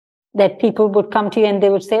that people would come to you and they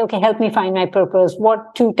would say, okay, help me find my purpose.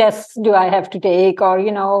 What 2 tests do I have to take? Or,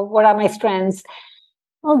 what are my strengths?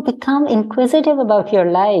 Oh, become inquisitive about your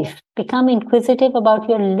life. Become inquisitive about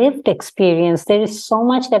your lived experience. There is so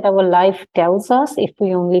much that our life tells us if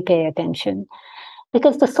we only pay attention.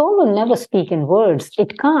 Because the soul will never speak in words.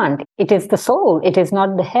 It can't. It is the soul. It is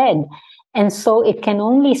not the head. And so it can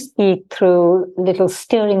only speak through little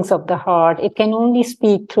stirrings of the heart. It can only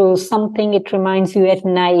speak through something it reminds you at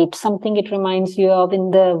night, something it reminds you of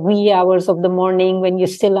in the wee hours of the morning when you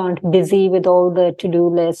still aren't busy with all the to-do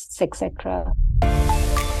lists, etc.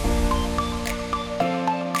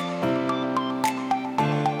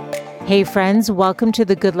 Hey friends, welcome to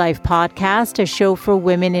the Good Life Podcast, a show for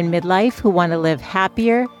women in midlife who want to live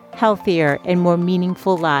happier, healthier, and more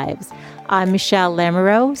meaningful lives. I'm Michelle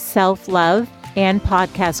Lamoureux, self-love and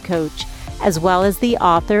podcast coach, as well as the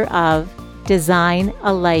author of Design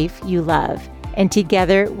a Life You Love. And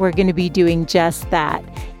together, we're going to be doing just that.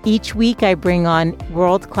 Each week, I bring on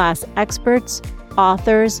world-class experts,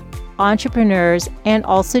 authors, entrepreneurs, and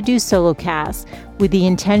also do solo casts with the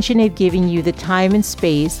intention of giving you the time and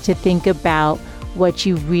space to think about what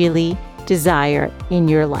you really desire in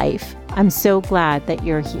your life. I'm so glad that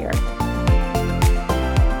you're here.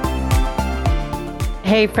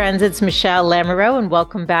 Hey friends, it's Michelle Lamoureux and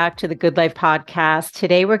welcome back to the Good Life Podcast.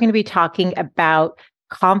 Today we're going to be talking about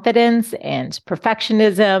confidence and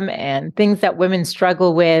perfectionism and things that women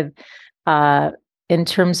struggle with in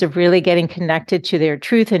terms of really getting connected to their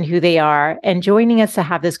truth and who they are. And joining us to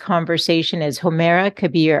have this conversation is Homaira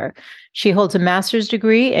Kabir. She holds a master's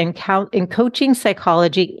degree in coaching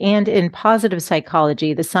psychology and in positive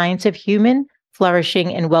psychology, the science of human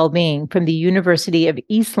flourishing and well-being from the University of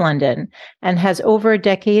East London, and has over a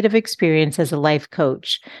decade of experience as a life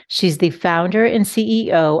coach. She's the founder and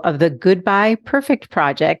CEO of the Goodbye Perfect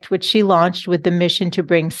Project, which she launched with the mission to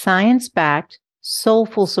bring science-backed,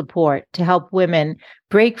 soulful support to help women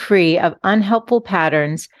break free of unhelpful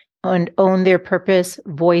patterns and own their purpose,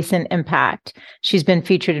 voice, and impact. She's been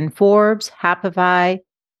featured in Forbes, Happify,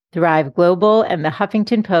 Thrive Global, and the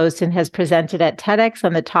Huffington Post, and has presented at TEDx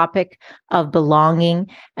on the topic of belonging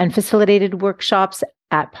and facilitated workshops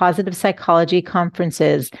at positive psychology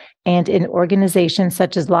conferences and in organizations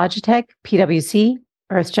such as Logitech, PwC,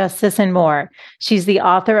 Earth Justice, and more. She's the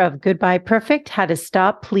author of Goodbye Perfect, How to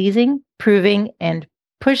Stop Pleasing, Proving, and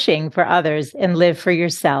Pushing for Others and Live for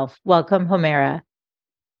Yourself. Welcome, Homaira.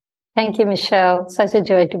 Thank you, Michelle. Such a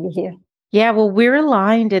joy to be here. Yeah, well, we're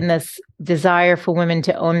aligned in this desire for women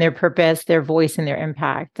to own their purpose, their voice, and their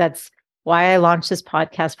impact. That's why I launched this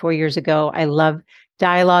podcast 4 years ago. I love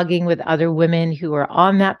dialoguing with other women who are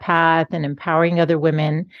on that path and empowering other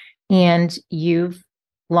women. And you've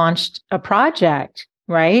launched a project,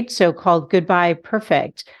 right? So called Goodbye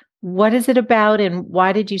Perfect. What is it about and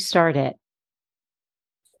why did you start it?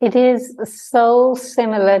 It is so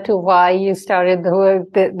similar to why you started the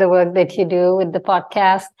work that you do with the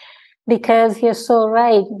podcast, because you're so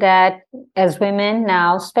right that as women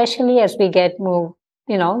now, especially as we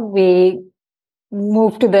we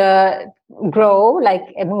move to the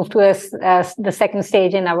second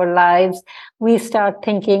stage in our lives, we start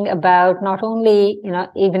thinking about not only,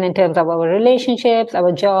 even in terms of our relationships,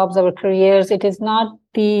 our jobs, our careers, it is not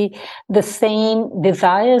the same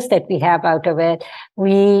desires that we have out of it.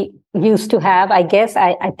 We used to have, I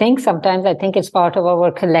think it's part of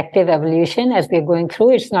our collective evolution as we're going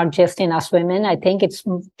through. It's not just in us women. I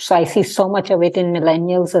see so much of it in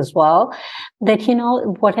millennials as well, that,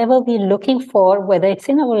 whatever we're looking for, whether it's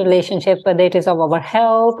in our relationships, whether it is of our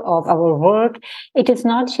health, of our work, it is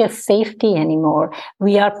not just safety anymore.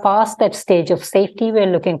 We are past that stage of safety. We're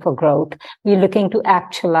looking for growth. We're looking to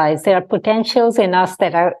actualize. There are potentials in us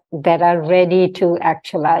that are ready to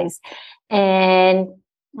actualize. And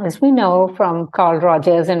as we know from Carl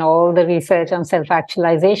Rogers and all the research on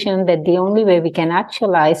self-actualization, that the only way we can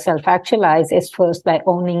self-actualize is first by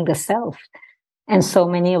owning the self. And so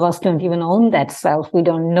many of us don't even own that self. We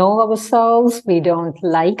don't know ourselves. We don't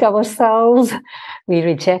like ourselves. We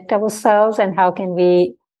reject ourselves. And how can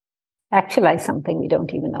we actualize something we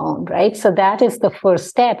don't even own, right? So that is the first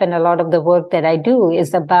step. And a lot of the work that I do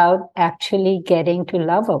is about actually getting to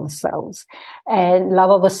love ourselves. And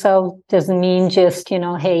love ourselves doesn't mean just,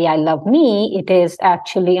 hey, I love me. It is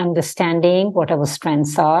actually understanding what our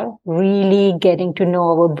strengths are, really getting to know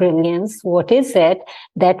our brilliance. What is it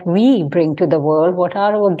that we bring to the world? What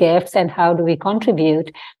are our gifts and how do we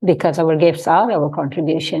contribute? Because our gifts are our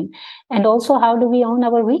contribution. And also, how do we own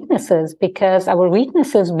our weaknesses? Because our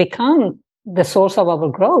weaknesses become the source of our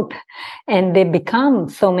growth, and they become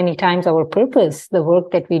so many times our purpose, the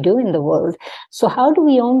work that we do in the world. So how do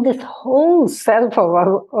we own this whole self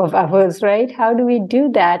of ours, right? How do we do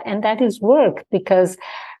that? And that is work, because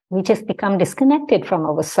we just become disconnected from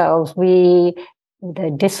ourselves. We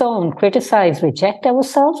disown, criticize, reject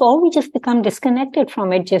ourselves, or we just become disconnected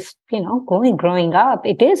from it, just, growing up.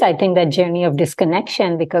 It is, I think, that journey of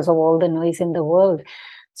disconnection because of all the noise in the world.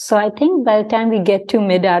 So I think by the time we get to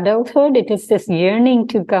mid-adulthood, it is this yearning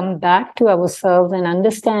to come back to ourselves and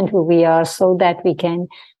understand who we are so that we can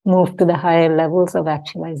move to the higher levels of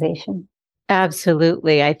actualization.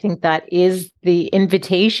 Absolutely. I think that is the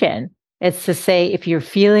invitation. It's to say, if you're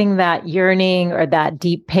feeling that yearning or that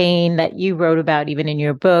deep pain that you wrote about even in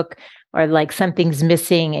your book, or like something's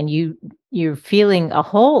missing and you're feeling a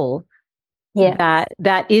hole,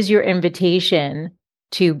 that is your invitation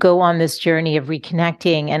to go on this journey of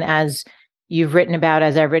reconnecting. And as you've written about,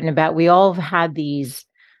 as I've written about, we all have had these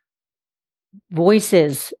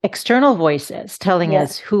voices, external voices telling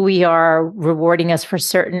us who we are, rewarding us for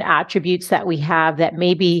certain attributes that we have that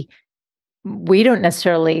maybe we don't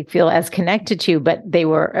necessarily feel as connected to, but they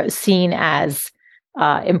were seen as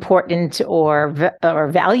important or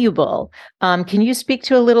valuable. Can you speak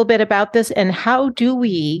to a little bit about this, and how do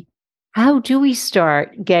we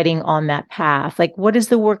start getting on that path? Like, what is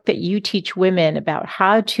the work that you teach women about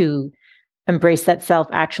how to embrace that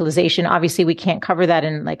self-actualization? Obviously, we can't cover that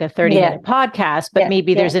in like a 30-minute podcast, but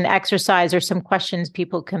maybe there's an exercise or some questions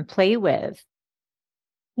people can play with.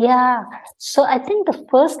 Yeah. So I think the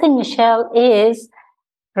first thing, Michelle, is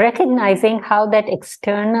recognizing how that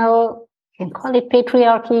external, you can call it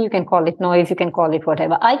patriarchy, you can call it noise, you can call it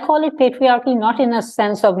whatever. I call it patriarchy, not in a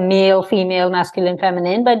sense of male, female, masculine,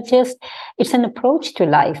 feminine, but just it's an approach to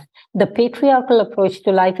life. The patriarchal approach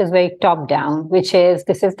to life is very top down, which is,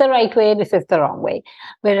 this is the right way, this is the wrong way.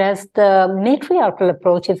 Whereas the matriarchal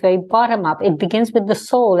approach is very bottom up. It begins with the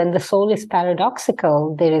soul, and the soul is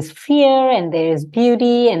paradoxical. There is fear and there is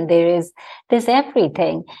beauty and there's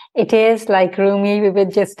everything. It is like Rumi, we were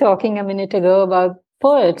just talking a minute ago about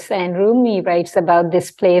poets, and Rumi writes about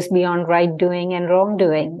this place beyond right doing and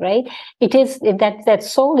wrongdoing, right? It is that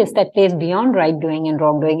soul is that place beyond right doing and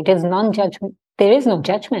wrongdoing. It is non-judgment. There is no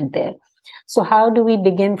judgment there. So how do we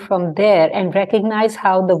begin from there and recognize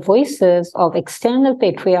how the voices of external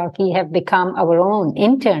patriarchy have become our own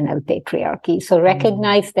internal patriarchy? So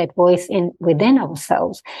recognize that voice within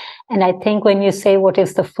ourselves. And I think when you say what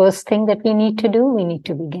is the first thing that we need to do, we need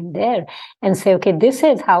to begin there and say, okay, this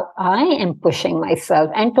is how I am pushing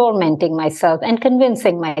myself and tormenting myself and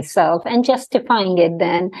convincing myself and justifying it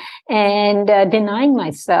then and denying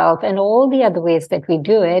myself and all the other ways that we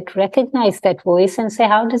do it. Recognize that voice and say,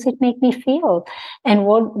 how does it make me feel? And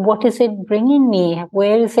what is it bringing me?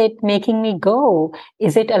 Where is it making me go?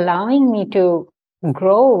 Is it allowing me to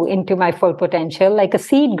grow into my full potential, like a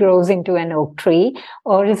seed grows into an oak tree?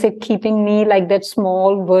 Or is it keeping me like that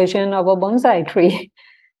small version of a bonsai tree?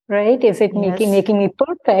 Right? Is it making me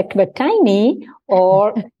perfect but tiny,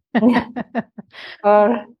 or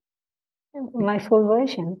or my full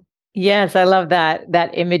version? Yes, I love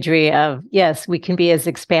that imagery of, yes, we can be as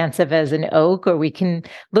expansive as an oak, or we can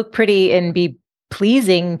look pretty and be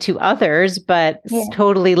pleasing to others, but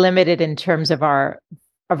totally limited in terms of our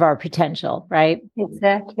potential, right?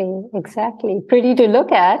 Exactly. Pretty to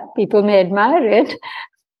look at. People may admire it,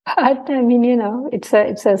 but I mean, it's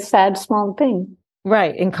a sad small thing.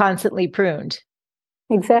 Right. And constantly pruned.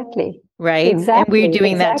 Exactly. Right. And we're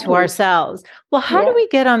doing that to ourselves. Well, how do we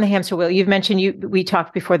get on the hamster wheel? You've mentioned we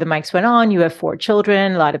talked before the mics went on, you have 4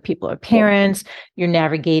 children. A lot of people are parents. You're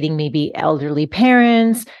navigating maybe elderly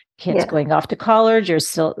parents, kids going off to college, or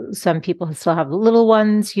some people still have little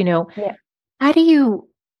ones, How do you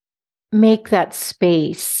make that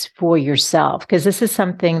space for yourself? Because this is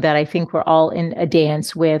something that I think we're all in a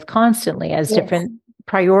dance with constantly as different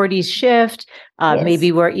priorities shift.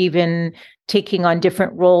 Maybe we're even taking on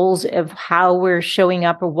different roles of how we're showing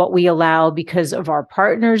up or what we allow because of our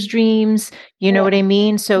partner's dreams. You know what I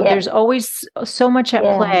mean? So there's always so much at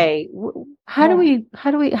play. How do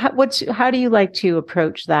you like to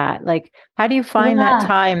approach that? Like, how do you find that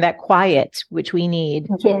time, that quiet, which we need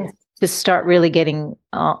to start really getting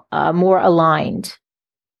more aligned?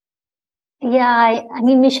 Yeah, I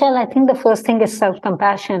mean, Michelle, I think the first thing is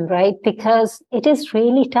self-compassion, right? Because it is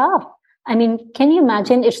really tough. I mean, can you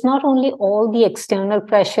imagine? It's not only all the external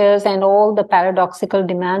pressures and all the paradoxical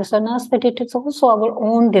demands on us, but it is also our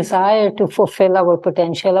own desire to fulfill our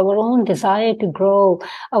potential, our own desire to grow,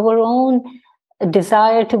 our own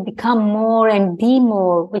desire to become more and be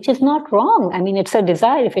more, which is not wrong. I mean, it's a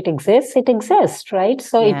desire. If it exists, right?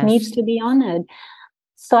 So it needs to be honored.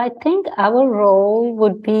 So I think our role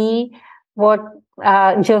would be what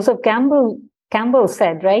Joseph Campbell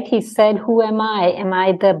said, right? He said, "Who am I? Am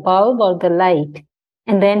I the bulb or the light?"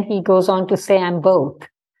 And then he goes on to say, "I'm both."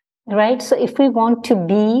 Right? So if we want to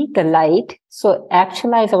be the light, so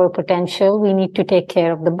actualize our potential, we need to take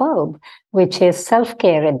care of the bulb, which is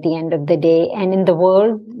self-care at the end of the day. And in the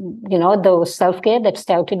world, the self-care that's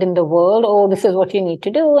touted in the world, oh, this is what you need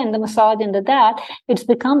to do, and the massage and that, it's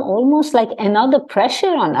become almost like another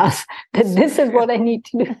pressure on us that this is what I need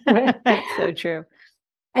to do. Right? So true.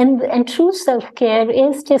 And true self-care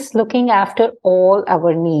is just looking after all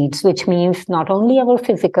our needs, which means not only our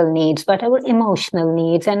physical needs, but our emotional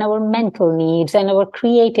needs and our mental needs and our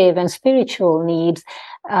creative and spiritual needs.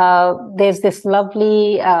 There's this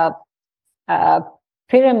lovely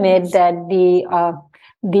pyramid that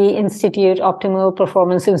the Institute, Optimal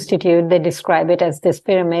Performance Institute, they describe it as this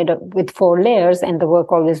pyramid with 4 layers, and the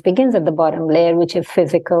work always begins at the bottom layer, which is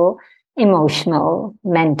physical, emotional,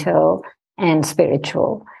 mental, and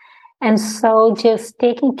spiritual. And so just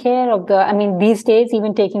taking care of these days,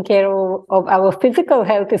 even taking care of our physical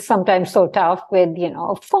health is sometimes so tough with,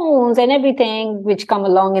 phones and everything which come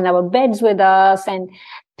along in our beds with us and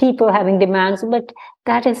people having demands. But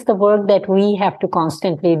that is the work that we have to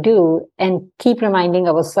constantly do and keep reminding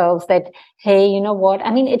ourselves that, hey, you know what?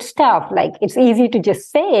 It's tough. Like, it's easy to just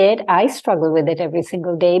say it. I struggle with it every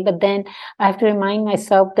single day. But then I have to remind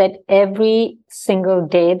myself that every single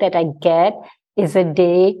day that I get is a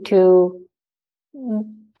day to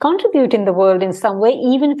contribute in the world in some way,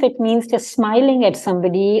 even if it means just smiling at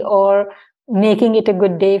somebody or making it a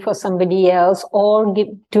good day for somebody else or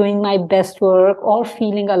doing my best work or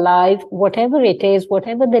feeling alive, whatever it is,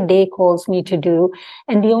 whatever the day calls me to do.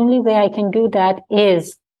 And the only way I can do that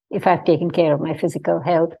is if I've taken care of my physical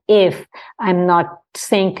health, if I'm not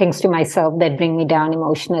saying things to myself that bring me down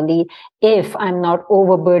emotionally, if I'm not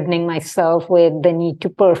overburdening myself with the need to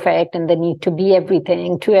perfect and the need to be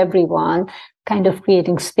everything to everyone, kind of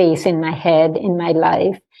creating space in my head, in my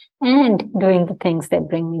life, and doing the things that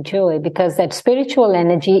bring me joy, because that spiritual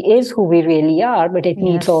energy is who we really are, but it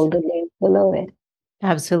needs all the layers below it.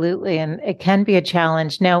 Absolutely. And it can be a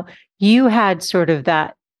challenge. Now, you had sort of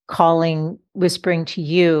that calling whispering to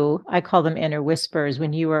you. I call them inner whispers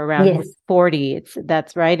when you were around 40.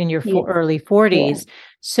 That's right, in your early 40s. Yeah.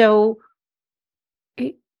 So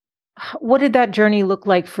what did that journey look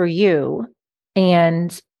like for you?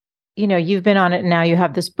 And, you've been on it now, you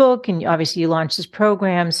have this book and obviously you launched this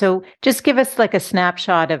program. So just give us like a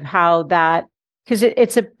snapshot of how that, because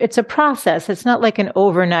it's a process. It's not like an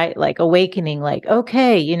overnight, like awakening, like,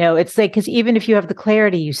 okay, it's like, because even if you have the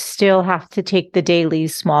clarity, you still have to take the daily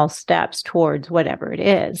small steps towards whatever it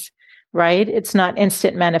is, right? It's not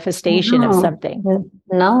instant manifestation of something.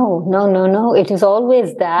 No. It is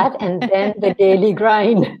always that. And then the daily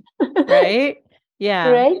grind. Right? Yeah.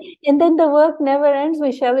 Right. And then the work never ends,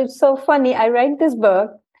 Michelle. It's so funny. I write this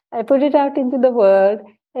book, I put it out into the world.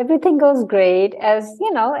 Everything goes great, as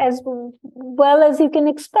well as you can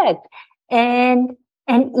expect. And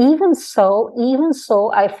even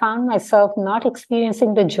so, I found myself not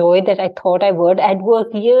experiencing the joy that I thought I would. I'd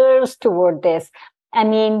worked years toward this.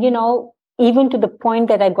 Even to the point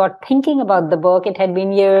that I got thinking about the book, it had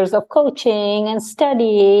been years of coaching and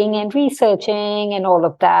studying and researching and all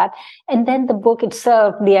of that. And then the book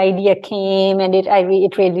itself, the idea came and it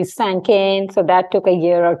really sank in. So that took a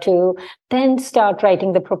year or two. Then start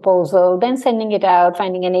writing the proposal, then sending it out,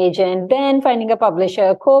 finding an agent, then finding a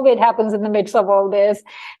publisher. COVID happens in the midst of all this.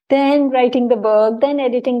 Then writing the book, then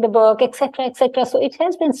editing the book, etc., etc. So it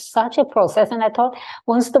has been such a process. And I thought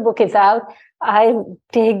once the book is out, I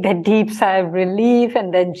take that deep sigh of relief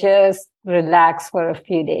and then just relax for a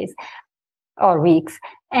few days or weeks.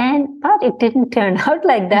 But it didn't turn out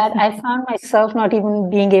like that. I found myself not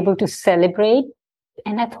even being able to celebrate.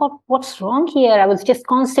 And I thought, what's wrong here? I was just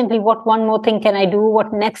constantly, what one more thing can I do?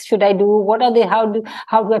 What next should I do? What are they? How do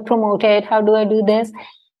I promote it? How do I do this?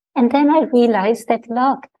 And then I realized that,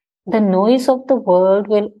 look, the noise of the world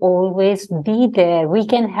will always be there. We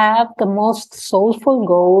can have the most soulful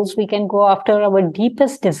goals. We can go after our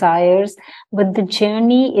deepest desires, but the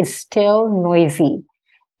journey is still noisy.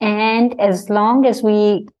 And as long as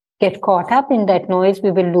we get caught up in that noise,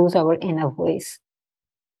 we will lose our inner voice.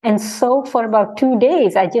 And so for about 2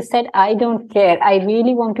 days, I just said, I don't care. I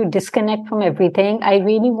really want to disconnect from everything. I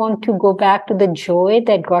really want to go back to the joy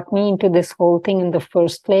that got me into this whole thing in the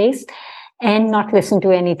first place. and not listen to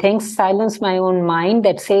anything, silence my own mind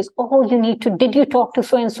that says, oh, did you talk to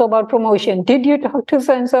so-and-so about promotion? Did you talk to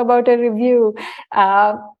so-and-so about a review?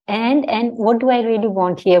 And what do I really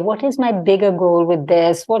want here? What is my bigger goal with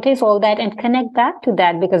this? What is all that? And connect back to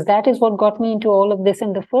that, because that is what got me into all of this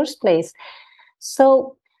in the first place.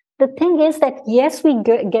 So the thing is that, yes, we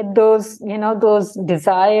get those, those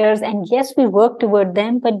desires, and yes, we work toward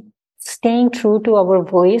them, but staying true to our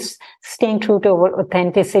voice, staying true to our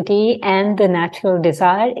authenticity and the natural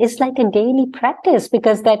desire is like a daily practice,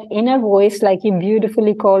 because that inner voice, like you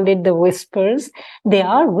beautifully called it, the whispers, they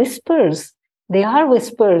are whispers. They are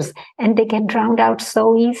whispers, and they get drowned out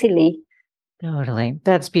so easily. Totally.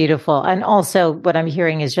 That's beautiful. And also what I'm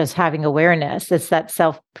hearing is just having awareness. It's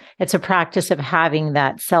a practice of having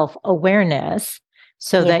that self-awareness,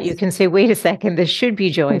 so that you can say, wait a second, this should be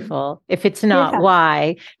joyful. If it's not,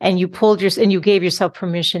 why? And you gave yourself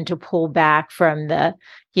permission to pull back from the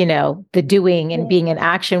doing and being in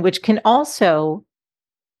action, which can also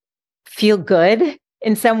feel good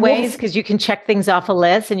in some ways, because you can check things off a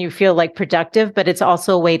list and you feel like productive, but it's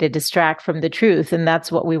also a way to distract from the truth. And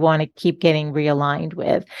that's what we want to keep getting realigned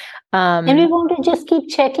with. And we want to just keep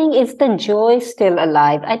checking, is the joy still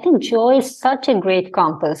alive? I think joy is such a great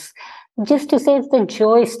compass. Just to say, is the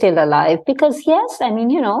joy still alive? Because yes, I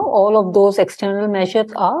mean, all of those external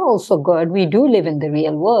measures are also good. We do live in the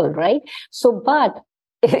real world, right? So, but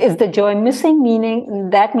is the joy missing? Meaning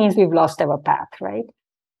that means we've lost our path, right?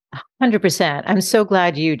 100%. I'm so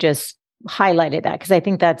glad you just highlighted that, because I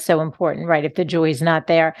think that's so important, right? If the joy is not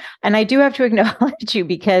there. And I do have to acknowledge you,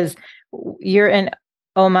 because you're in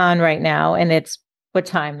Oman right now, and it's what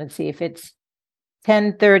time? Let's see, if it's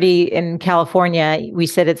 10:30 in California, we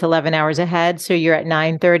said it's 11 hours ahead. So you're at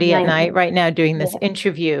 9:30 at night right now doing this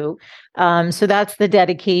interview. So that's the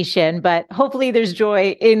dedication, but hopefully there's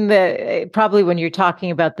joy probably when you're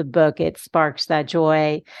talking about the book, it sparks that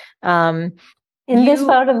joy. In this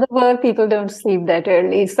part of the world, people don't sleep that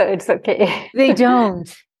early, so it's okay. They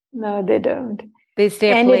don't. No, they don't. They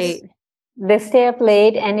stay up late. They stay up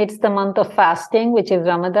late, and it's the month of fasting, which is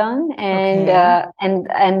Ramadan,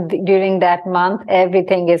 and during that month,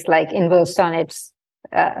 everything is like inversed on its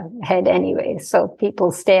head anyway. So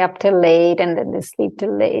people stay up till late, and then they sleep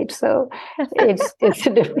till late. So it's a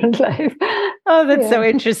different life. Oh, that's so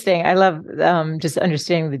interesting. I love just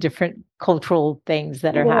understanding the different cultural things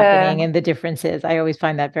that are happening and the differences. I always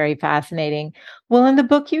find that very fascinating. Well, in the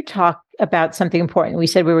book, you talk about something important. We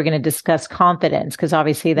said we were going to discuss confidence, because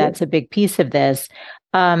obviously that's a big piece of this.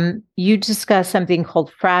 You discuss something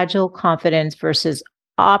called fragile confidence versus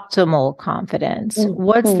optimal confidence.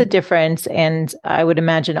 What's the difference? And I would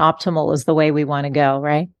imagine optimal is the way we want to go,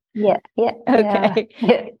 right? Yeah. Okay.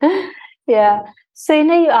 Yeah. So,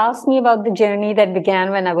 you asked me about the journey that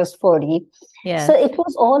began when I was 40. Yeah. So it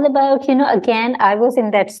was all about, again, I was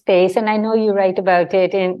in that space, and I know you write about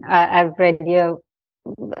it I've read you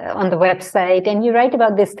on the website, and you write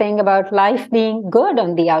about this thing about life being good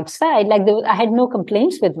on the outside. Like I had no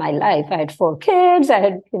complaints with my life. I had 4 kids. I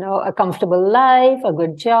had, a comfortable life, a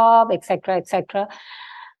good job, etc., etc.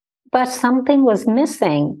 But something was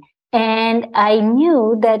missing. And I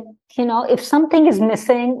knew that, if something is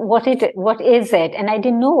missing, what is it? And I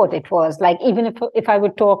didn't know what it was. Like, even if I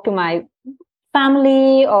would talk to my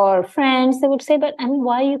family or friends, they would say, but I mean,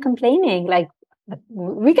 why are you complaining? Like,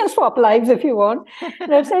 we can swap lives if you want.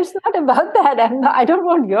 And I say, it's not about that. I don't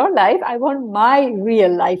want your life. I want my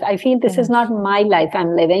real life. I feel this is not my life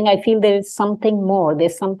I'm living. I feel there is something more.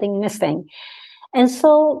 There's something missing. And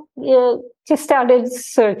so just started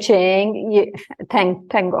searching. Thank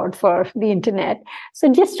God for the internet.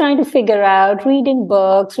 So just trying to figure out, reading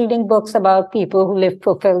books about people who live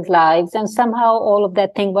fulfilled lives. And somehow all of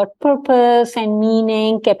that thing about purpose and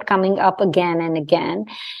meaning kept coming up again and again.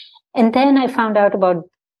 And then I found out about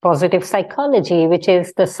positive psychology, which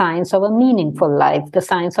is the science of a meaningful life, the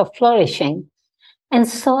science of flourishing. And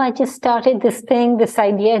so I just started this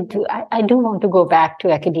idea. I do want to go back to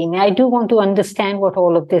academia. I do want to understand what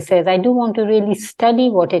all of this is. I do want to really study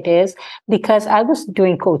what it is, because I was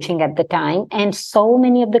doing coaching at the time. And so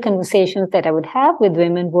many of the conversations that I would have with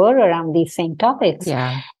women were around these same topics.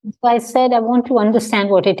 Yeah. So I said, I want to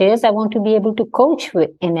understand what it is. I want to be able to coach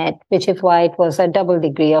in it, which is why it was a double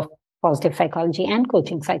degree of positive psychology and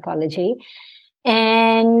coaching psychology.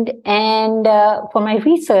 And for my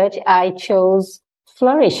research, I chose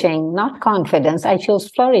flourishing, not confidence. I chose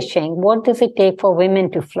flourishing. What does it take for women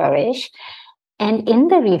to flourish? And in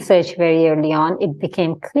the research very early on, it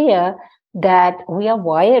became clear that we are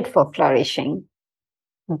wired for flourishing.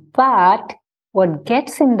 But what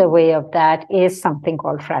gets in the way of that is something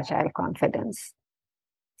called fragile confidence.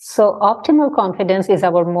 So optimal confidence is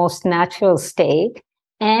our most natural state.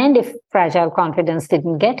 And if fragile confidence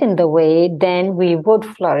didn't get in the way, then we would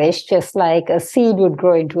flourish just like a seed would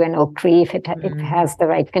grow into an oak tree if it has the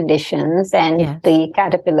right conditions, and the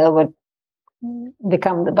caterpillar would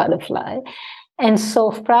become the butterfly. And so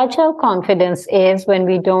fragile confidence is when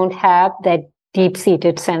we don't have that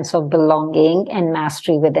deep-seated sense of belonging and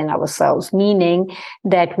mastery within ourselves, meaning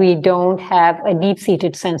that we don't have a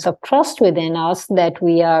deep-seated sense of trust within us that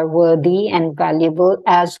we are worthy and valuable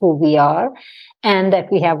as who we are, and that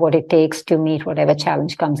we have what it takes to meet whatever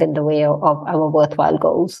challenge comes in the way of our worthwhile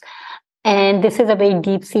goals. And this is a very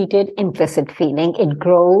deep-seated implicit feeling. It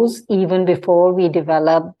grows even before we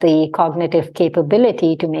develop the cognitive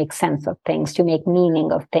capability to make sense of things, to make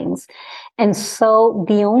meaning of things. And so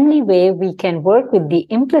the only way we can work with the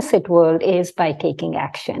implicit world is by taking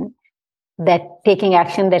action. Taking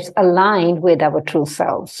action that's aligned with our true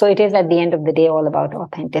selves. So it is at the end of the day all about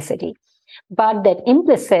authenticity. But that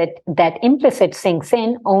implicit sinks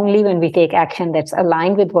in only when we take action that's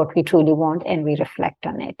aligned with what we truly want and we reflect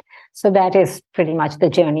on it. So that is pretty much the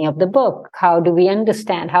journey of the book. How do we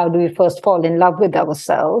understand? How do we first fall in love with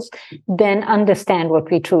ourselves, then understand what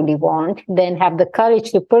we truly want, then have the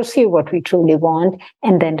courage to pursue what we truly want,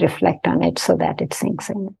 and then reflect on it so that it sinks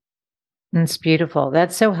in. That's beautiful.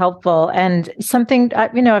 That's so helpful. And something,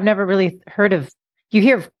 I've never really heard of, you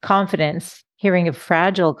hear of confidence, hearing of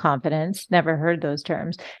fragile confidence, never heard those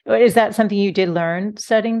terms. Is that something you did learn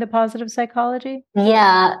studying the positive psychology?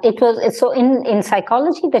 Yeah, it was. So in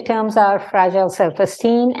psychology, the terms are fragile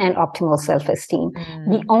self-esteem and optimal self-esteem.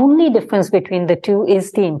 The only difference between the two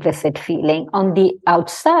is the implicit feeling. On the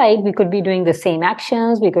outside, we could be doing the same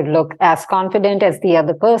actions. We could look as confident as the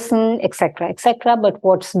other person, etc., etc. But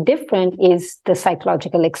what's different is the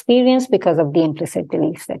psychological experience because of the implicit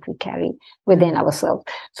beliefs that we carry within ourselves.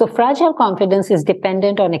 So fragile confidence is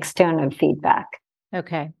dependent on external feedback.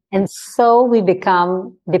 Okay. And so we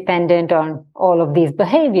become dependent on all of these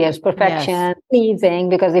behaviors, perfection, pleasing,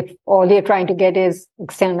 because if all you're trying to get is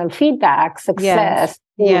external feedback, success,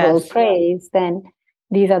 approval, praise, then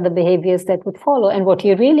these are the behaviors that would follow. And what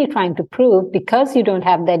you're really trying to prove, because you don't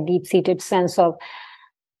have that deep-seated sense of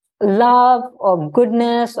love, of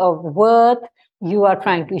goodness, of worth, you are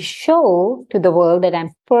trying to show to the world that I'm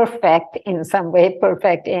perfect in some way,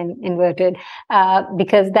 perfect in inverted,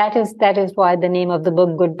 because that is why the name of the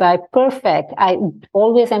book, Goodbye Perfect. I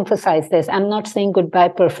always emphasize this. I'm not saying goodbye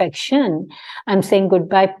perfection. I'm saying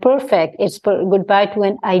goodbye perfect. It's goodbye to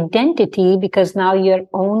an identity, because now you're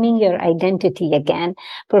owning your identity again.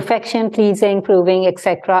 Perfection, pleasing, proving,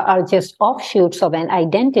 etc. are just offshoots of an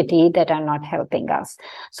identity that are not helping us.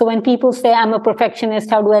 So when people say, I'm a perfectionist,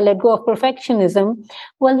 how do I let go of perfectionism?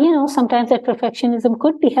 Well, sometimes that perfectionism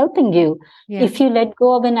could be helping you. Yeah. If you let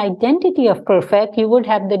go of an identity of perfect, you would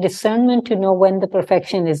have the discernment to know when the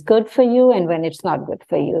perfection is good for you and when it's not good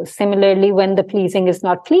for you. Similarly, when the pleasing is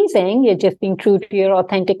not pleasing, you're just being true to your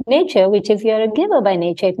authentic nature, which is you're a giver by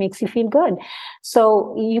nature. It makes you feel good.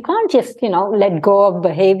 So you can't just, let go of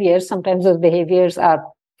behaviors. Sometimes those behaviors are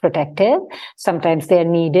protective. Sometimes they're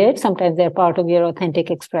needed. Sometimes they're part of your authentic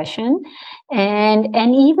expression. And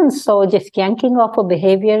even so, just yanking off a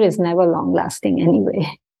behavior is never long lasting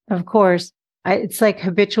anyway. Of course. It's like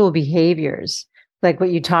habitual behaviors, like what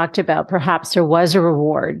you talked about. Perhaps there was a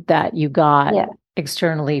reward that you got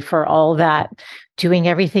externally for all that, doing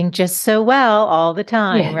everything just so well all the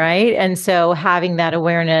time, right? And so having that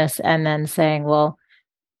awareness and then saying, well,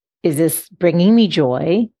 is this bringing me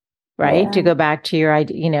joy? Right. Yeah. To go back to your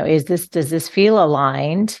idea, does this feel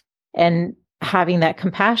aligned, and having that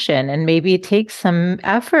compassion, and maybe it takes some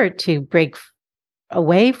effort to break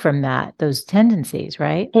away from those tendencies,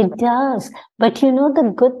 right? It does. But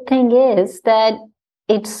the good thing is that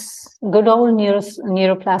it's good old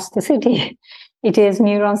neuroplasticity. It is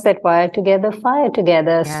neurons that wire together, fire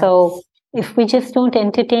together. Yes. So if we just don't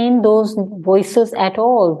entertain those voices at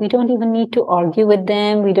all, we don't even need to argue with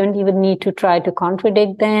them. We don't even need to try to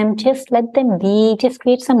contradict them. Just let them be, just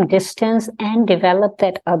create some distance and develop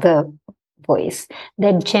that other voice,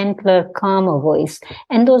 that gentler, calmer voice.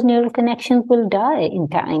 And those neural connections will die in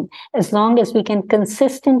time, as long as we can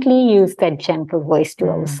consistently use that gentle voice to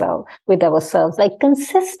ourselves, with ourselves. Like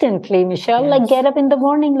consistently, Michelle, like get up in the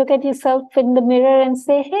morning, look at yourself in the mirror and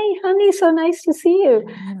say, hey, honey, so nice to see you.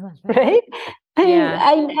 Right? Yeah.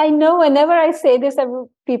 I know whenever I say this,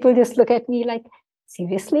 people just look at me like,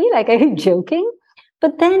 seriously? Like, are you joking?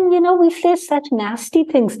 But then, we say such nasty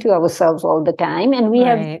things to ourselves all the time, and we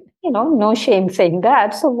have, no shame saying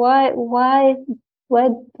that. So why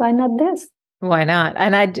not this? Why not?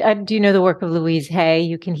 And I do know the work of Louise Hay,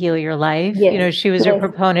 You Can Heal Your Life. Yes, She was a yes,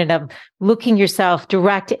 proponent of looking yourself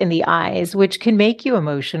direct in the eyes, which can make you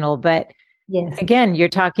emotional. But yes, again, you're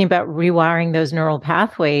talking about rewiring those neural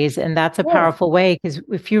pathways. And that's a yes. powerful way because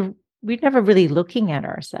we're never really looking at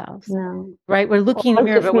ourselves, No. right? We're looking in the Or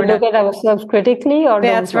mirror, if but we we're look not. at ourselves critically or don't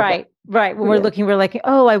That's look at. right. Right. When we're Yes, looking, we're like,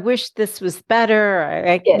 oh, I wish this was better.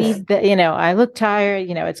 I yes. need the, I look tired,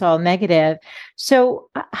 it's all negative. So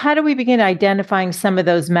how do we begin identifying some of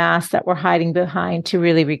those masks that we're hiding behind to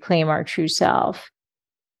really reclaim our true self?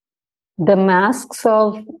 The masks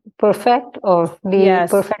of perfect or the Yes.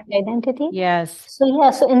 perfect identity. Yes. So yeah,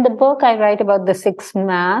 so in the book I write about the 6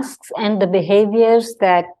 masks and the behaviors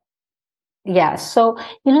that, yeah. So,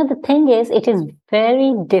 the thing is, it is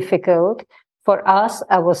very difficult for us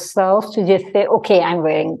ourselves to just say, okay, I'm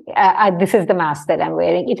wearing, this is the mask that I'm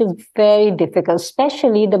wearing. It is very difficult,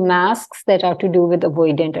 especially the masks that are to do with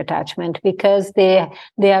avoidant attachment, because they are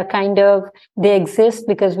they exist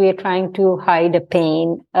because we are trying to hide a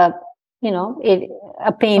pain, a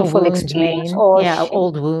painful experience or Yeah,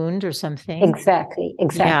 old wound or something. exactly, Yeah.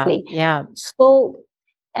 exactly. Yeah. So,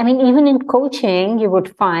 I mean, even in coaching, you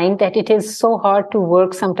would find that it is so hard to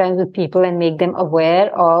work sometimes with people and make them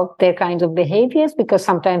aware of their kinds of behaviors, because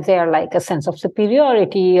sometimes they are like a sense of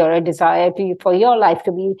superiority or a desire for your life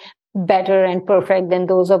to be better and perfect than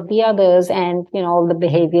those of the others, and all the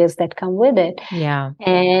behaviors that come with it. Yeah.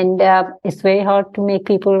 And it's very hard to make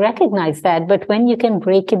people recognize that. But when you can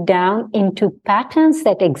break it down into patterns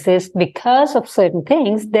that exist because of certain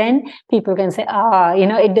things, then people can say,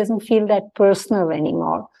 it doesn't feel that personal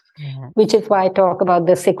anymore. Yeah. Which is why I talk about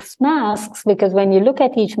the 6 masks, because when you look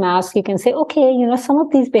at each mask, you can say, okay, some of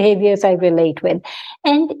these behaviors I relate with.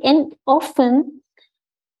 And often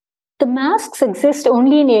the masks exist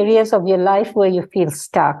only in areas of your life where you feel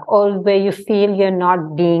stuck or where you feel you're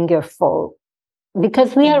not being your full.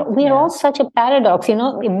 Because we are all such a paradox,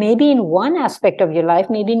 maybe in one aspect of your life,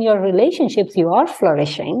 maybe in your relationships, you are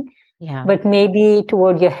flourishing. Yeah. But maybe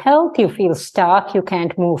toward your health, you feel stuck. You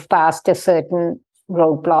can't move past a certain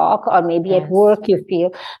roadblock, or maybe at work you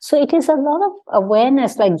feel. So it is a lot of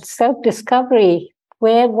awareness, like self-discovery,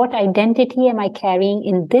 what identity am I carrying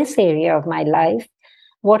in this area of my life?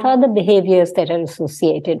 What are the behaviors that are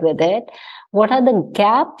associated with it? What are the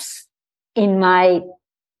gaps in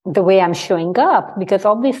the way I'm showing up? Because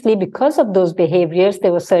obviously, because of those behaviors,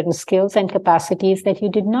 there were certain skills and capacities that you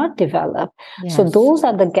did not develop. Yes. So those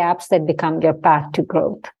are the gaps that become your path to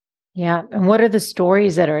growth. Yeah. And what are the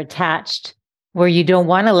stories that are attached where you don't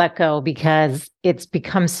want to let go because it's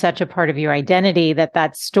become such a part of your identity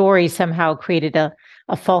that story somehow created a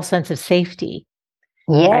false sense of safety?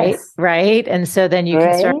 Yes. Right. And so then you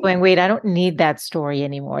can start going, wait, I don't need that story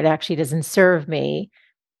anymore. It actually doesn't serve me.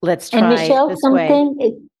 Let's try and Michelle, this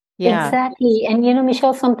way. Yeah. Exactly. And,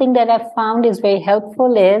 Michelle, something that I've found is very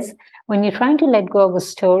helpful is when you're trying to let go of a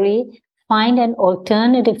story, find an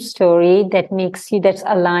alternative story that's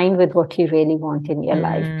aligned with what you really want in your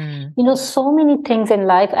life. So many things in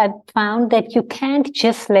life, I've found that you can't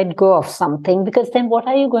just let go of something, because then what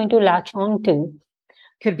are you going to latch on to?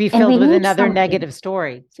 Could be filled with another negative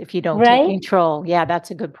story if you don't take control. Yeah,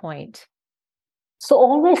 that's a good point. So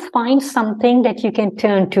always find something that you can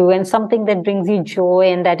turn to, and something that brings you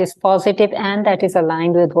joy and that is positive and that is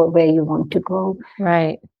aligned with where you want to go.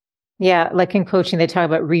 Right. Yeah. Like in coaching, they talk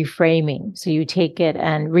about reframing. So you take it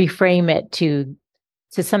and reframe it to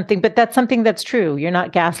something, but that's something that's true. You're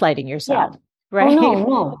not gaslighting yourself. Yeah. Right. Oh,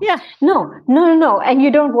 no. Yeah. No. And you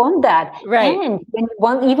don't want that. Right. And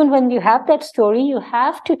even when you have that story, you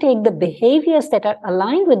have to take the behaviors that are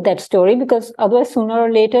aligned with that story, because otherwise, sooner or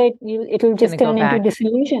later, it'll just turn into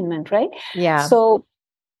disillusionment, right? Yeah. So,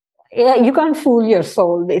 you can't fool your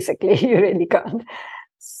soul, basically. You really can't.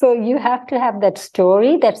 So you have to have that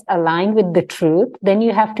story that's aligned with the truth. Then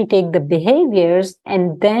you have to take the behaviors,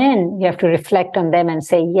 and then you have to reflect on them and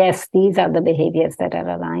say, yes, these are the behaviors that are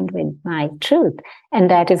aligned with my truth. And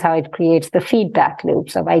that is how it creates the feedback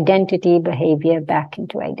loops of identity, behavior, back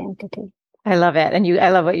into identity. I love it. And I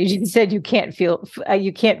love what you just said. You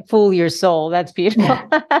can't fool your soul. That's beautiful.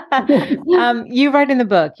 You write in the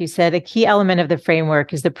book, you said a key element of the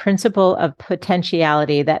framework is the principle of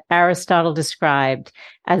potentiality that Aristotle described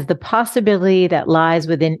as the possibility that lies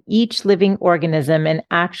within each living organism and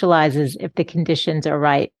actualizes if the conditions are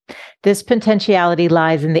right. This potentiality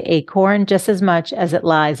lies in the acorn just as much as it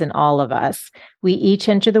lies in all of us. We each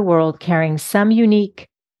enter the world carrying something unique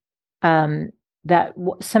that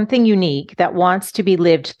wants to be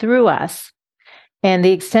lived through us. And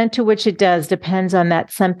the extent to which it does depends on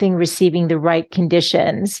that something receiving the right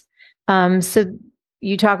conditions. So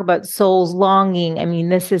you talk about soul's longing. I mean,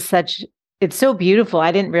 this is such it's so beautiful.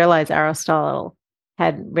 I didn't realize Aristotle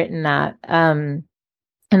had written that.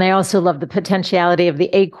 And I also love the potentiality of the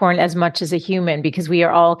acorn as much as a human, because we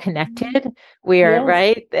are all connected. We are, Yes.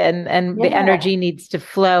 right. And the energy needs to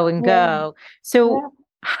flow and go. So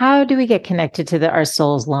how do we get connected to our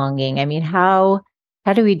soul's longing? I mean, how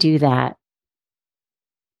do we do that?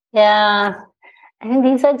 Yeah. I mean,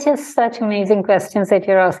 these are just such amazing questions that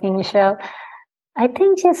you're asking, Michelle. I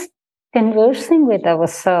think just conversing with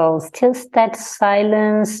ourselves, just that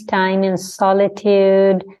silence, time in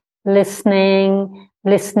solitude, listening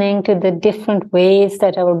to the different ways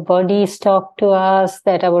that our bodies talk to us,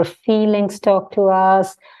 that our feelings talk to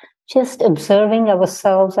us, just observing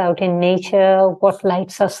ourselves out in nature, what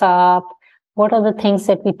lights us up, what are the things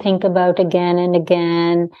that we think about again and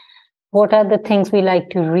again, what are the things we like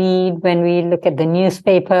to read when we look at the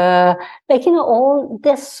newspaper, like,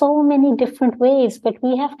 there's so many different ways, but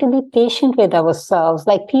we have to be patient with ourselves.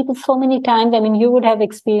 Like, people so many times, I mean, you would have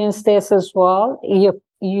experienced this as well.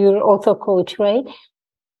 You're also a coach, right?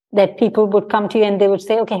 That people would come to you and they would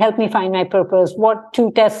say, okay, help me find my purpose. What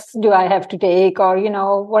 2 tests do I have to take? Or,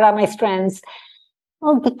 what are my strengths?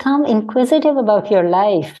 Well, become inquisitive about your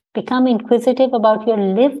life. Become inquisitive about your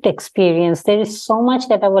lived experience. There is so much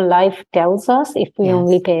that our life tells us if we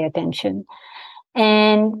only pay attention.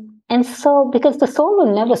 And so, because the soul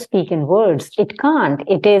will never speak in words, it can't.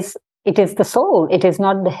 It is the soul. It is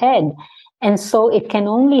not the head. And so it can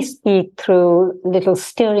only speak through little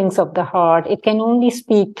stirrings of the heart. It can only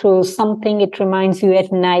speak through something it reminds you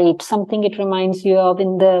at night, something it reminds you of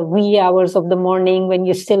in the wee hours of the morning when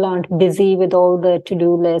you still aren't busy with all the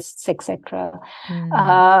to-do lists, etc.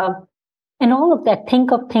 And all of that.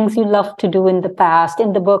 Think of things you love to do in the past.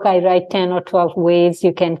 In the book, I write 10 or 12 ways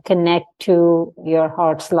you can connect to your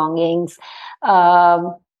heart's longings.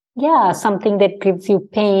 Something that gives you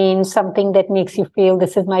pain, something that makes you feel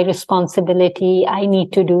this is my responsibility. I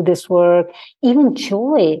need to do this work. Even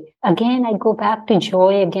joy. Again, I go back to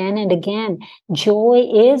joy again and again. Joy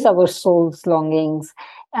is our soul's longings.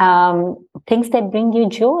 Things that bring you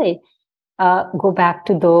joy. Go back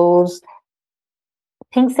to those.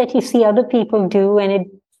 Things that you see other people do and it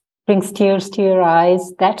brings tears to your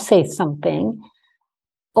eyes. That says something.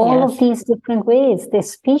 All of these different ways, they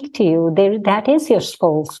speak to you. That is your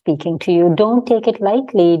soul speaking to you. Don't take it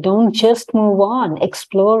lightly. Don't just move on.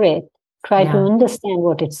 Explore it. Try to understand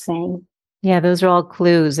what it's saying. Yeah, those are all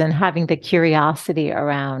clues, and having the curiosity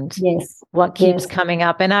around what keeps coming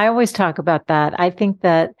up. And I always talk about that. I think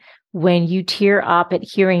that when you tear up at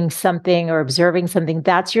hearing something or observing something,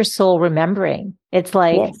 that's your soul remembering. It's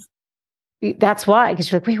like, that's why,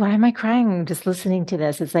 because you're like, wait, why am I crying just listening to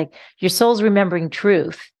this? It's like your soul's remembering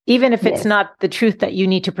truth. Even if it's not the truth that you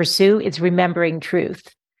need to pursue, it's remembering truth.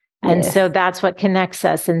 And so that's what connects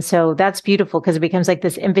us. And so that's beautiful, because it becomes like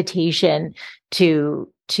this invitation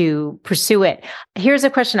to pursue it. Here's a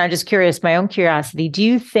question. I'm just curious, my own curiosity. Do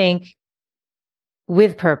you think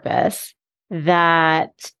with purpose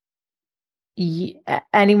that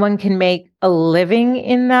anyone can make a living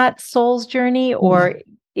in that soul's journey, or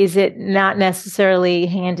is it not necessarily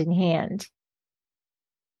hand in hand?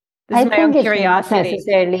 I think it's not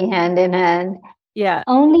necessarily hand in hand. Yeah.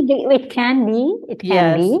 Only it can be. It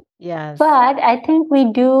can be. Yes. But I think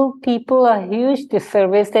we do people a huge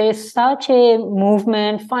disservice. There is such a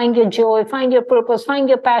movement. Find your joy, find your purpose, find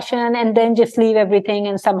your passion, and then just leave everything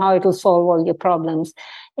and somehow it will solve all your problems.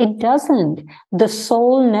 It doesn't. The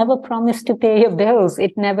soul never promised to pay your bills.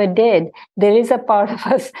 It never did. There is a part of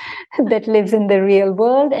us that lives in the real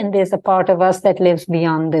world, and there's a part of us that lives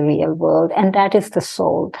beyond the real world, and that is the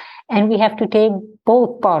soul. And we have to take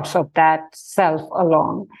both parts of that self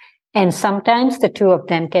along. And sometimes the two of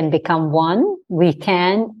them can become one. We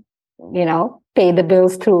can, pay the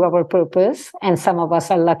bills through our purpose. And some of us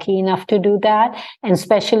are lucky enough to do that. And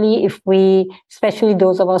especially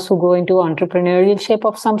those of us who go into entrepreneurship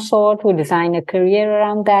of some sort, who design a career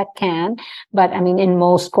around that can. But I mean, in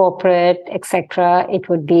most corporate, etc., it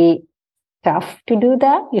would be tough to do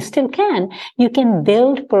that. You still can. You can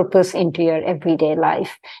build purpose into your everyday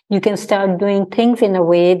life. You can start doing things in a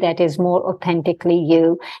way that is more authentically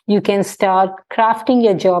you. You can start crafting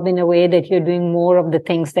your job in a way that you're doing more of the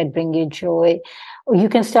things that bring you joy. Or you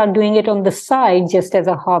can start doing it on the side just as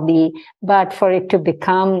a hobby, but for it to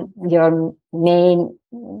become your main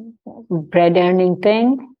bread earning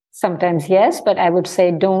thing, sometimes yes, but I would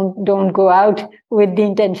say don't go out with the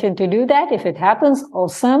intention to do that. If it happens,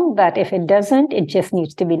 awesome. But if it doesn't, it just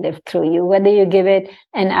needs to be lived through you. Whether you give it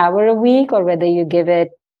an hour a week or whether you give it,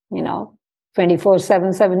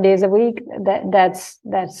 24/7, 7 days a week, that's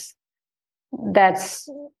that's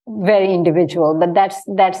very individual, but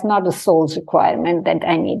that's not the soul's requirement that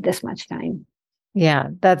I need this much time. Yeah,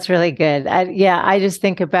 that's really good. I just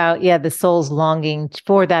think about, the soul's longing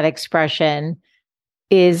for that expression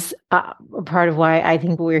is a part of why I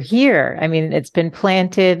think we're here. I mean, it's been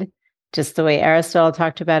planted just the way Aristotle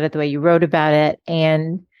talked about it, the way you wrote about it.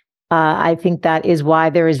 And I think that is why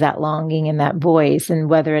there is that longing in that voice, and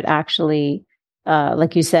whether it actually,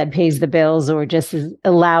 like you said, pays the bills or just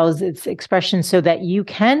allows its expression so that you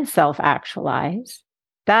can self-actualize.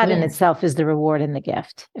 That in itself is the reward and the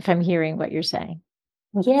gift, if I'm hearing what you're saying.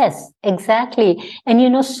 Yes, exactly.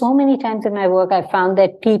 And so many times in my work, I found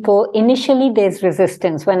that people, initially there's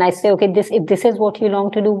resistance when I say, okay, if this is what you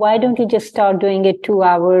long to do, why don't you just start doing it 2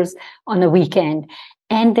 hours on a weekend?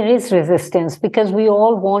 And there is resistance because we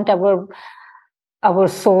all want our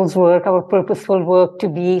soul's work, our purposeful work to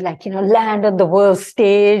be like, land on the world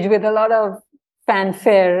stage with a lot of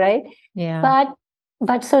fanfare, right? Yeah.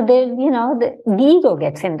 But so there, the ego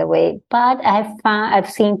gets in the way. But I've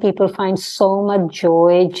seen people find so much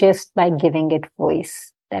joy just by giving it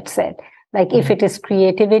voice. That's it. Like if it is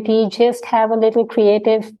creativity, just have a little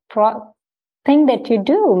creative thing that you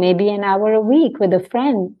do, maybe an hour a week with a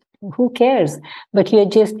friend. Who cares? But you're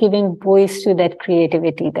just giving voice to that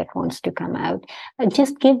creativity that wants to come out.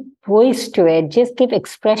 Just give voice to it. Just give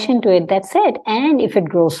expression to it. That's it. And if it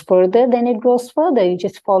grows further, then it grows further. You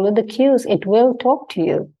just follow the cues. It will talk to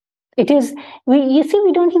you. It is, you see,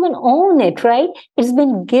 we don't even own it, right? It's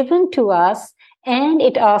been given to us and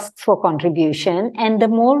it asks for contribution. And the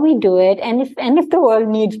more we do it, and if the world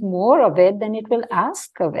needs more of it, then it will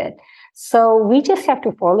ask of it. So we just have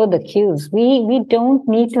to follow the cues. We don't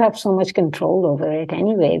need to have so much control over it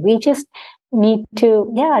anyway. We just need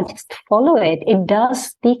to, just follow it. It does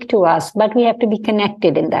speak to us, but we have to be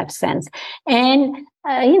connected in that sense. And,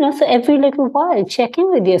 so every little while, check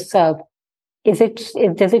in with yourself. Does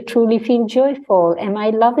it truly feel joyful? Am I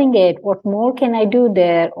loving it? What more can I do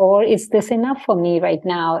there? Or is this enough for me right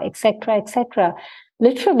now? Etc., etc.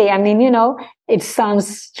 Literally, I mean, it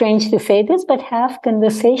sounds strange to say this, but have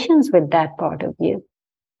conversations with that part of you.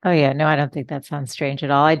 Oh, yeah. No, I don't think that sounds strange at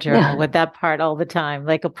all. I journal with that part all the time,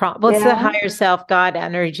 like what's the higher self, God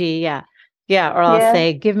energy? Yeah. Yeah. Or I'll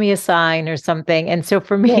say, give me a sign or something. And so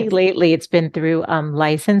for me lately, it's been through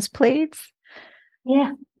license plates.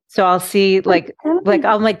 Yeah. So I'll see like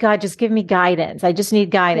I'm like, God, just give me guidance. I just need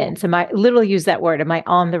guidance. Am I literally use that word? Am I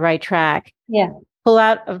on the right track? Yeah. Pull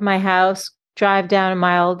out of my house, drive down a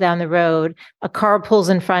mile down the road. A car pulls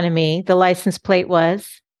in front of me. The license plate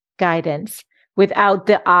was guidance without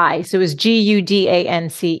the I. So it was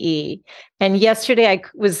GUDANCE. And yesterday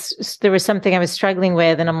there was something I was struggling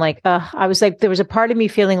with. And I'm like, I was like, there was a part of me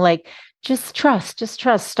feeling like, just trust,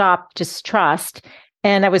 stop, just trust.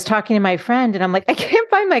 And I was talking to my friend and I'm like, I can't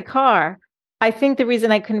find my car. I think the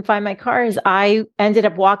reason I couldn't find my car is I ended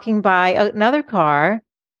up walking by another car.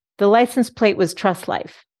 The license plate was Trust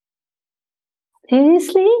Life.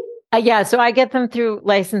 Seriously? Yeah. So I get them through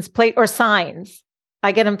license plate or signs.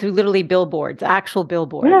 I get them through literally billboards, actual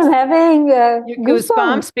billboards. I'm having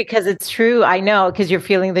goosebumps because it's true. I know, because you're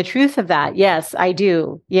feeling the truth of that. Yes, I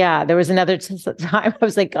do. Yeah. There was another time I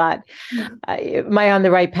was like, God, am I on the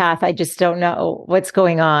right path? I just don't know what's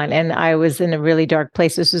going on. And I was in a really dark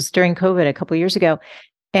place. This was during COVID a couple of years ago.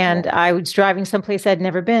 And I was driving someplace I'd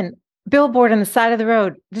never been. Billboard on the side of the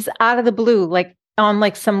road, just out of the blue, like on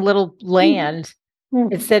like some little land.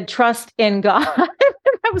 It said, trust in God.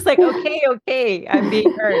 I was like, okay, I'm being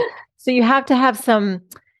heard. So you have to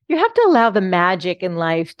allow the magic in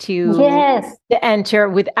life to enter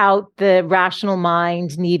without the rational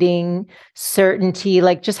mind needing certainty,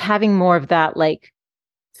 like just having more of that, like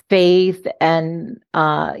faith and,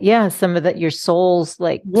 some of that, your soul's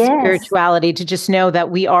like spirituality, to just know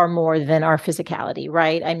that we are more than our physicality,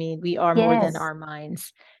 right? I mean, we are more than our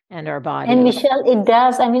minds and our bodies. And Michelle, it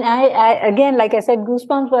does. I mean, I again, like I said,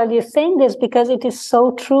 goosebumps while you're saying this, because it is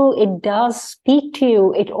so true. It does speak to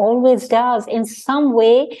you. It always does in some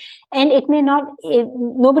way. And it may not,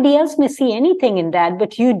 nobody else may see anything in that,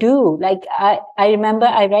 but you do. Like, I remember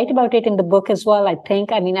I write about it in the book as well, I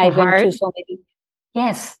think. I mean, I went through so many.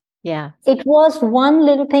 Yes. Yeah. It was one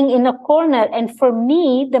little thing in a corner. And for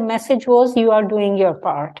me, the message was, you are doing your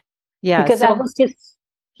part. Yeah. Because I was just,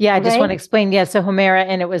 I just want to explain. Yeah. So Homaira,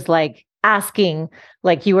 and it was like asking,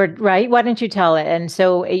 like you were right. Why didn't you tell it? And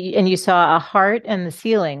so, and you saw a heart in the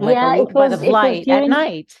ceiling, like a little bit of light at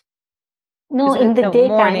night. No, in the daytime.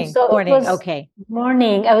 Morning. It was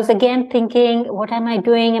morning. I was again thinking, what am I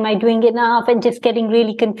doing? Am I doing enough? And just getting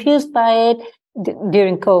really confused by it.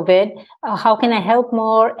 during COVID. How can I help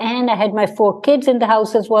more? And I had my 4 kids in the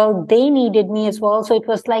house as well. They needed me as well. So it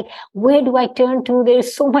was like, where do I turn to?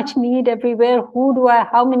 There's so much need everywhere.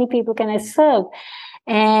 How many people can I serve?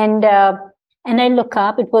 And I look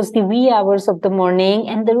up, it was the wee hours of the morning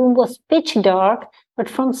and the room was pitch dark, but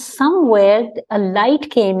from somewhere a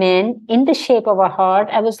light came in the shape of a heart.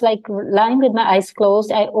 I was like lying with my eyes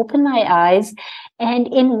closed. I opened my eyes, and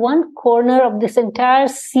in one corner of this entire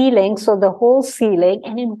ceiling, so the whole ceiling,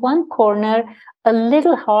 and in one corner, a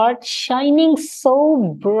little heart shining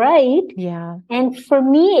so bright. Yeah. And for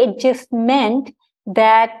me, it just meant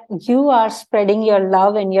that you are spreading your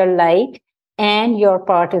love and your light, and your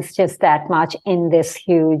part is just that much in this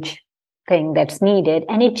huge thing that's needed.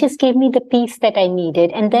 And it just gave me the peace that I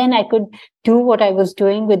needed. And then I could do what I was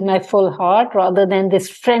doing with my full heart rather than this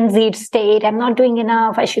frenzied state. I'm not doing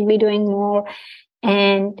enough. I should be doing more.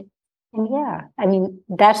 And yeah, I mean,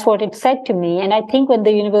 that's what it said to me. And I think when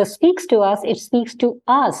the universe speaks to us, it speaks to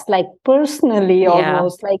us like personally,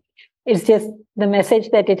 almost like it's just the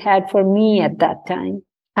message that it had for me at that time.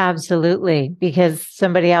 Absolutely. Because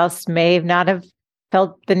somebody else may not have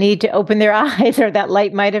felt the need to open their eyes, or that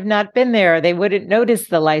light might have not been there. They wouldn't notice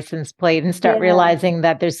the license plate and start realizing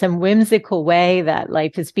that there's some whimsical way that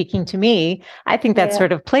life is speaking to me. I think that's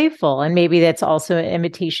sort of playful. And maybe that's also an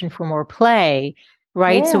invitation for more play,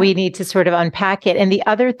 right? So we need to sort of unpack it. And the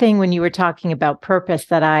other thing, when you were talking about purpose,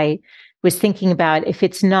 that I was thinking about, if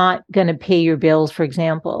it's not going to pay your bills, for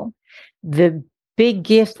example, the big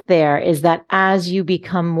gift there is that as you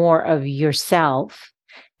become more of yourself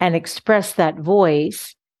and express that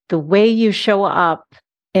voice, the way you show up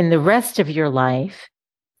in the rest of your life,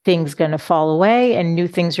 things going to fall away and new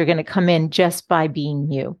things are going to come in just by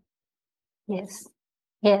being you. Yes.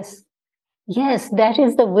 That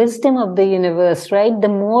is the wisdom of the universe, right? The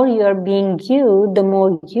more you're being you, the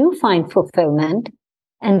more you find fulfillment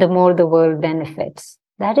and the more the world benefits.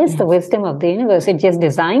 That is the wisdom of the universe. It just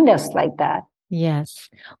designed us like that. Yes.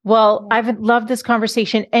 Well, I've loved this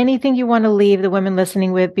conversation. Anything you want to leave the women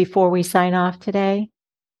listening with before we sign off today?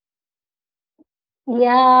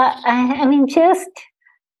 Yeah, I mean, just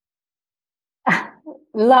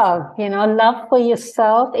love, love for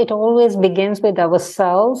yourself. It always begins with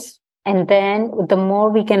ourselves. And then the more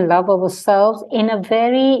we can love ourselves in a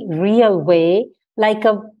very real way, like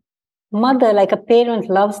a mother, like a parent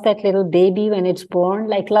loves that little baby when it's born,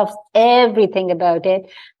 like loves everything about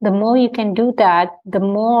it. The more you can do that, the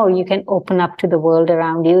more you can open up to the world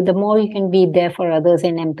around you, the more you can be there for others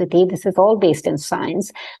in empathy. This is all based in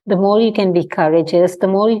science. The more you can be courageous, the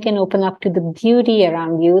more you can open up to the beauty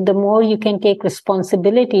around you, the more you can take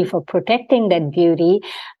responsibility for protecting that beauty.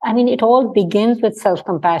 I mean, it all begins with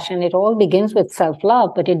self-compassion. It all begins with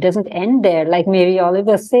self-love, but it doesn't end there. Like Mary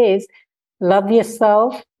Oliver says, love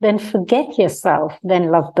yourself, then forget yourself, then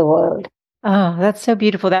love the world. Oh, that's so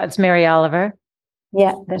beautiful. That's Mary Oliver.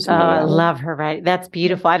 Yeah, that's Mary Oliver. I love her, right? That's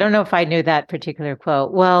beautiful. I don't know if I knew that particular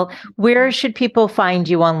quote. Well, where should people find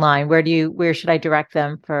you online? Where should I direct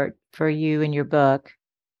them for you and your book?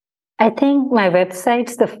 I think my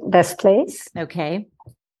website's the best place. Okay.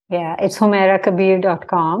 Yeah, it's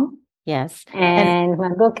homairakabir.com. Yes. And my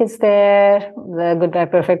book is there. The Goodbye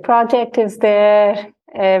Perfect Project is there.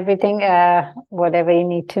 Everything, whatever you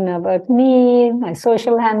need to know about me, my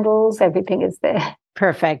social handles, everything is there.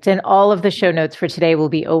 Perfect. And all of the show notes for today will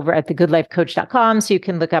be over at thegoodlifecoach.com. So you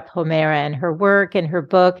can look up Homaira and her work and her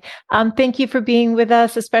book. Thank you for being with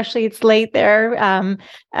us, especially it's late there.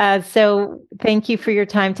 So thank you for your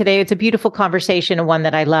time today. It's a beautiful conversation and one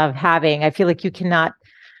that I love having. I feel like you cannot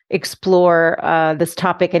explore this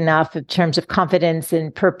topic enough in terms of confidence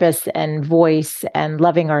and purpose and voice and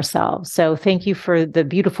loving ourselves. So thank you for the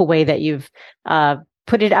beautiful way that you've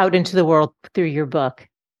put it out into the world through your book.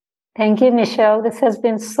 Thank you, Michelle. This has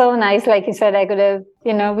been so nice. Like you said, I could have,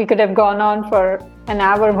 we could have gone on for an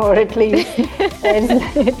hour more at least.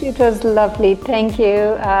 It was lovely. Thank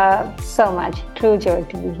you so much. True joy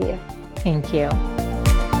to be here. Thank you.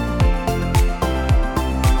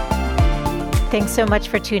 Thanks so much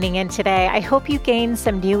for tuning in today. I hope you gained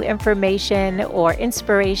some new information or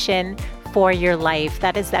inspiration for your life.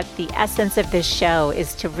 That is the essence of this show,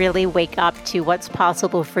 is to really wake up to what's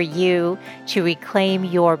possible for you, to reclaim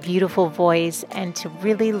your beautiful voice, and to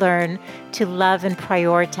really learn to love and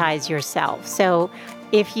prioritize yourself. So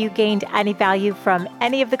if you gained any value from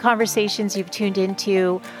any of the conversations you've tuned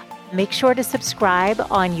into, make sure to subscribe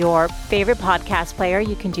on your favorite podcast player.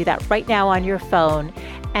 You can do that right now on your phone.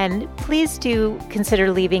 And please do consider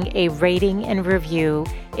leaving a rating and review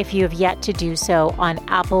if you have yet to do so on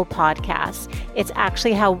Apple Podcasts. It's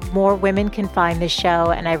actually how more women can find the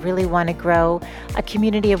show, and I really want to grow a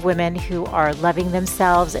community of women who are loving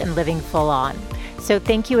themselves and living full on. So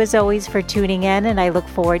thank you as always for tuning in, and I look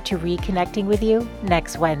forward to reconnecting with you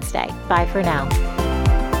next Wednesday. Bye for now.